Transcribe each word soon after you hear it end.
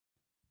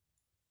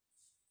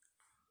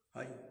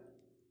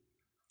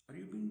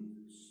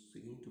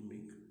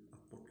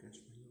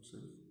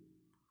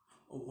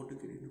or want to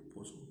get into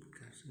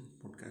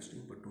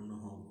podcasting but don't know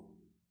how?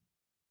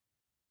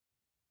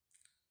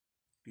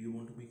 Do you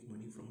want to make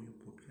money from your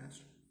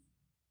podcast?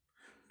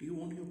 Do you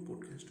want your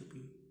podcast to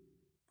be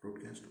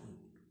broadcast on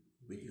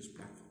various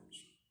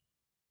platforms?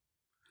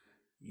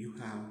 You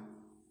have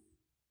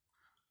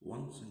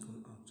one single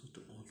answer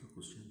to all the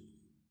questions.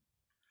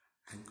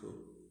 Anchor.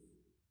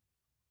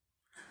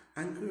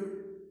 Anchor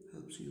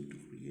helps you to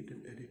create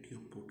and edit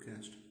your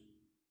podcast.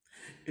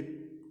 It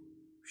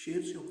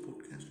shares your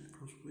podcast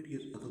across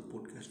various other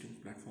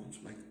podcasting platforms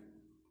like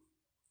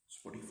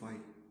Spotify,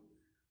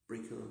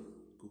 Breaker,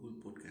 Google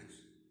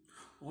Podcasts.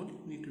 All you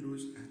need to do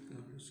is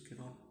Anchor, just get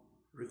on,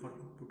 record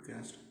your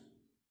podcast,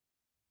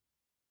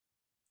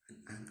 and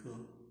Anchor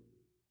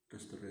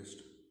does the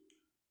rest.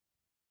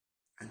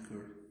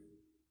 Anchor,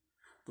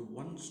 the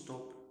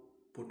one-stop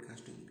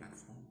podcasting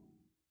platform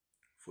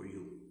for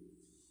you.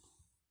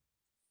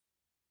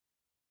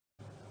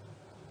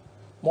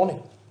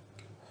 Morning.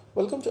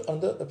 Welcome to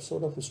another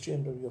episode of History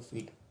Under Your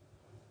Feet.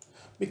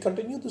 We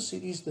continue the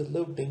series that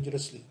lived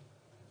dangerously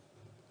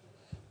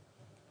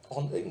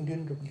on the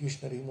Indian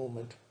revolutionary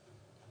movement.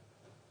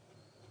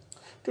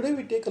 Today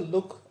we take a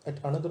look at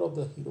another of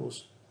the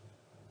heroes,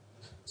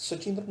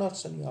 Sachindranath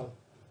Sanyal,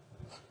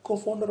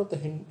 co-founder of the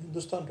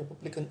Hindustan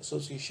Republican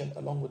Association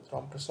along with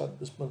Ramprasad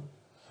Bismal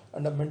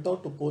and a mentor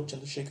to both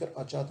Chandrasekhar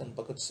Azad and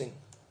Bhagat Singh.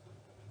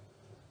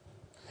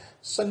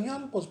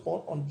 Sanyal was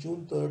born on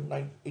June 3,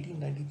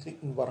 1893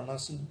 in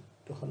Varanasi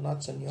to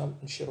Harnath Sanyal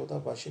and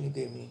Shiroda Vashini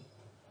Devi.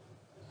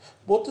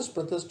 Both his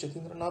brothers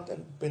Jatindranath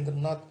and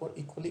Bendranath were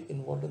equally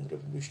involved in the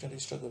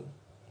revolutionary struggle.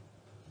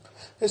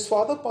 His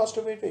father passed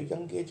away at a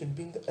young age, and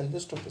being the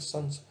eldest of the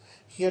sons,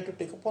 he had to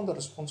take upon the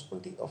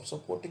responsibility of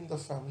supporting the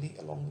family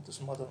along with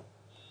his mother.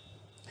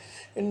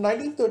 In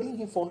 1913,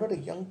 he founded a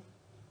young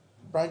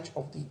branch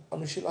of the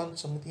Anushilan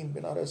Samiti in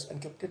Benares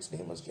and kept its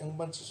name as Young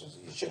Men's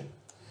Association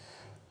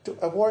to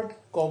avoid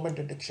government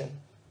detection.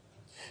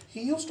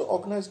 He used to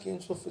organize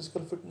games for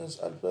physical fitness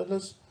as well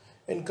as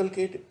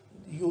inculcate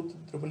youth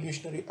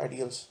revolutionary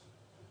ideals.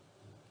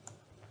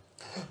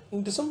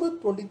 On December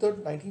 23,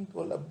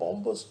 1912, a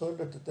bomb was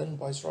hurled at the then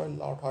Viceroy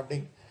Lord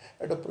Hardinge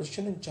at a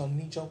procession in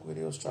Chandni Chowk where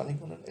he was traveling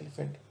on an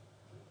elephant.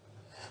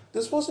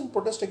 This was in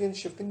protest against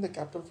shifting the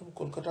capital from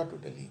Kolkata to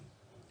Delhi.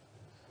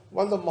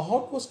 While the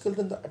Mahout was killed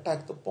in the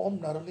attack, the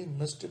bomb narrowly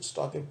missed its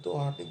target, though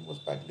Hardinge was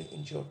badly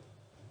injured.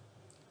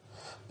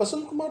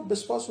 Basant Kumar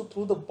Biswas, who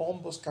threw the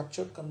bomb, was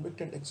captured,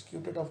 convicted, and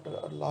executed after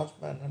a large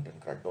manhunt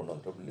and crackdown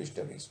on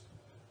revolutionaries.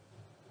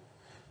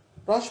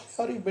 Raj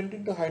Bihari went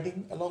into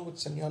hiding along with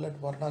Sanyal at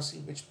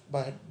Varanasi, which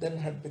by then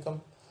had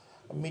become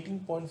a meeting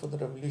point for the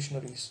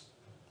revolutionaries.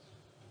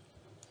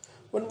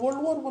 When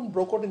World War I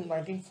broke out in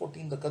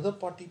 1914, the Ghadar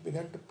party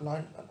began to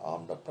plan an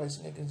armed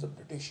uprising against the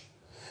British,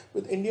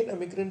 with Indian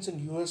immigrants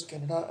in US,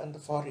 Canada, and the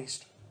Far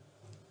East.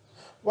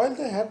 While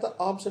they had the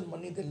arms and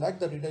money, they lacked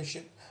the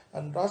leadership,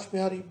 and Raj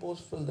Bihari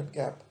Bose filled that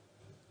gap.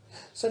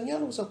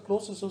 Sanyal was a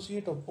close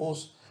associate of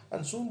Bose,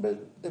 and soon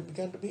they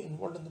began to be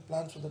involved in the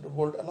plans for the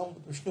revolt along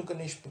with Vishnu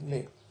Ganesh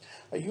Pingle,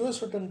 a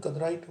US returned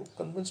Gadarite who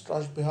convinced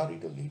Raj Bihari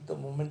to lead the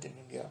movement in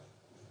India.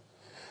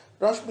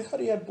 Raj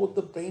Bihari had both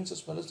the brains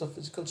as well as the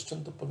physical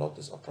strength to pull out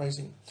this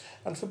uprising,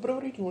 and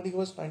February 21,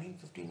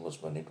 1915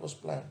 was when it was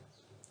planned.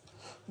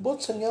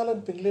 Both Sanyal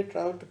and Pingle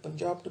travelled to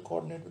Punjab to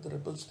coordinate with the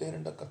rebels there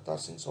under Kartar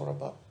Singh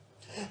Saurabha.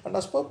 And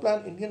as per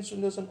plan, Indian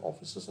soldiers and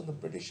officers in the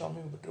British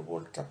Army would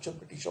revolt, capture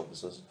British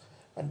officers,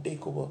 and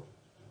take over.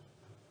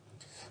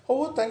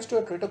 However, thanks to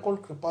a traitor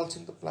called Kripal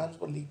Singh, the plans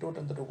were leaked out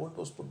and the revolt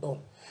was put down.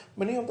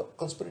 Many of the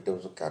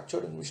conspirators were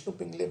captured, and Vishnu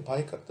Pingle,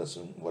 Bhai Kartar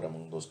Singh were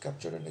among those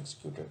captured and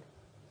executed.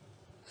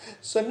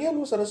 Sanyal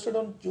was arrested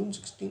on June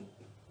 16,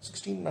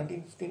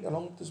 1915,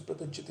 along with his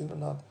brother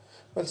Jatindranath,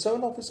 while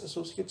 7 of his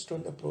associates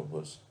turned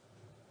approvers.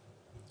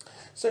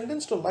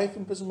 Sentenced to life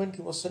imprisonment,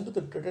 he was sent to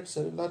the dreaded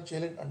cellular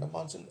jail in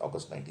Andamans in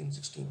August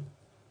 1916.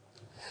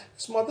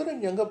 His mother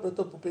and younger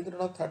brother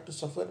Bhupendranath had to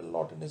suffer a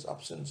lot in his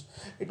absence.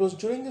 It was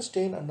during his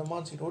stay in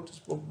Andamans he wrote his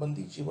book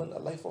Bandi Jivan, A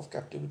Life of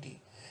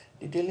Captivity,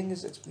 detailing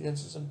his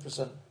experiences in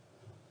prison.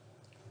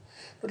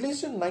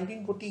 Released in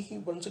 1920, he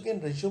once again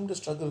resumed the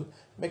struggle,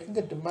 making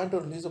a demand to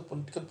release the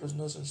political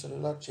prisoners in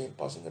cellular jail,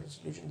 passing a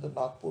resolution to the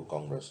Nagpur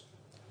Congress.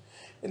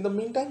 In the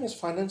meantime, his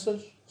financial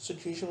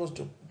situation was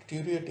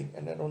deteriorating,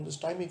 and around this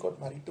time he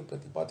got married to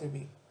Pratibha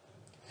Devi.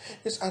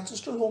 His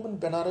ancestral home in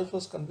Benares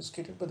was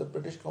confiscated by the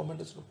British government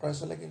as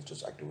reprisal against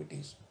his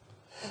activities.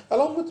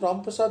 Along with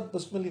Ramprasad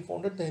Bismal, he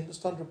founded the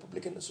Hindustan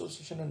Republican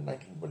Association in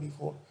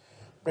 1924,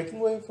 breaking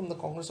away from the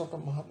Congress after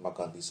Mahatma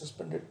Gandhi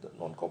suspended the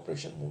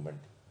non-cooperation movement.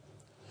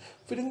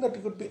 Feeling that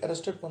he could be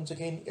arrested once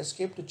again, he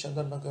escaped to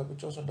Chandarnagar,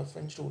 which was under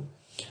French rule,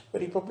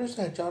 where he published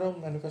a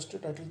HRM manifesto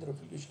titled The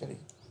Revolutionary.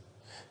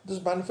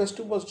 This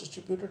manifesto was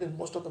distributed in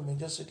most of the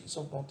major cities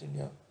of North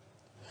India.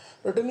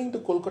 Returning to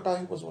Kolkata,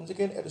 he was once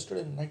again arrested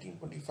in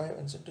 1925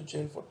 and sent to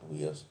jail for 2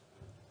 years.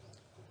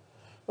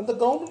 When the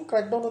government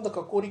cracked down on the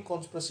Kakori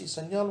conspiracy,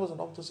 Sanyal was one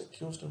of those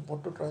accused and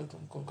brought to trial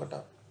from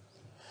Kolkata.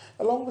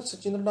 Along with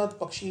Sachindranath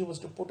Bakshi, he was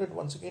deported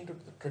once again to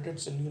the dreaded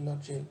cellular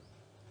jail.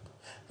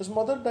 His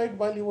mother died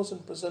while he was in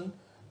prison,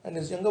 and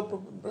his younger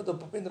brother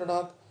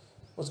Bhupendranath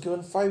was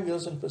given 5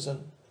 years in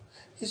prison.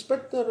 He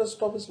spent the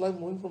rest of his life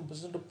moving from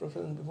prison to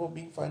prison before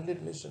being finally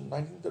released in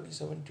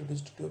 1937 due to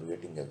his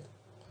deteriorating health.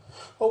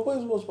 However,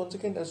 he was once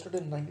again arrested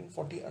in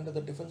 1940 under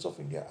the Defence of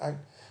India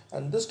Act,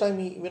 and this time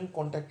he even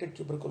contracted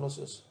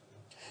tuberculosis.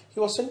 He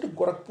was sent to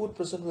Gorakhpur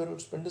prison where he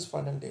would spend his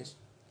final days.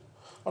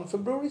 On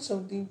February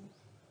 7,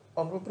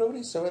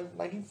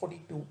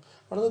 1942,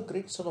 another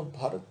great son of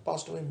Bharat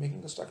passed away,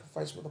 making a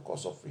sacrifice for the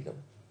cause of freedom.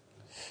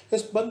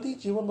 His Bandi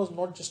Jivan was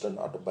not just an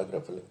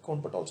autobiographical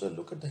account but also a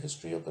look at the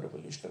history of the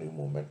revolutionary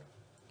movement.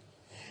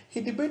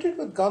 He debated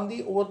with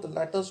Gandhi over the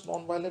latter's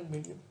non-violent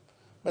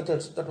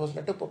methods that was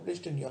later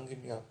published in Young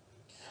India,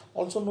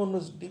 also known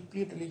as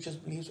deeply religious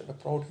beliefs and a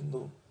proud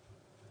Hindu.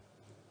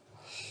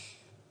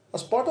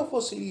 As part of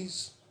our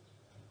series,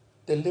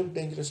 They Live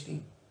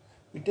Dangerously,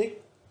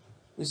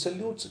 we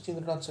salute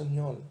Sachindranath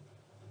Sanyal,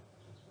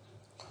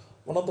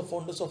 one of the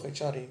founders of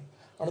HRA,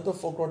 another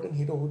forgotten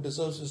hero who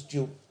deserves his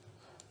due.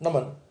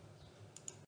 Naman.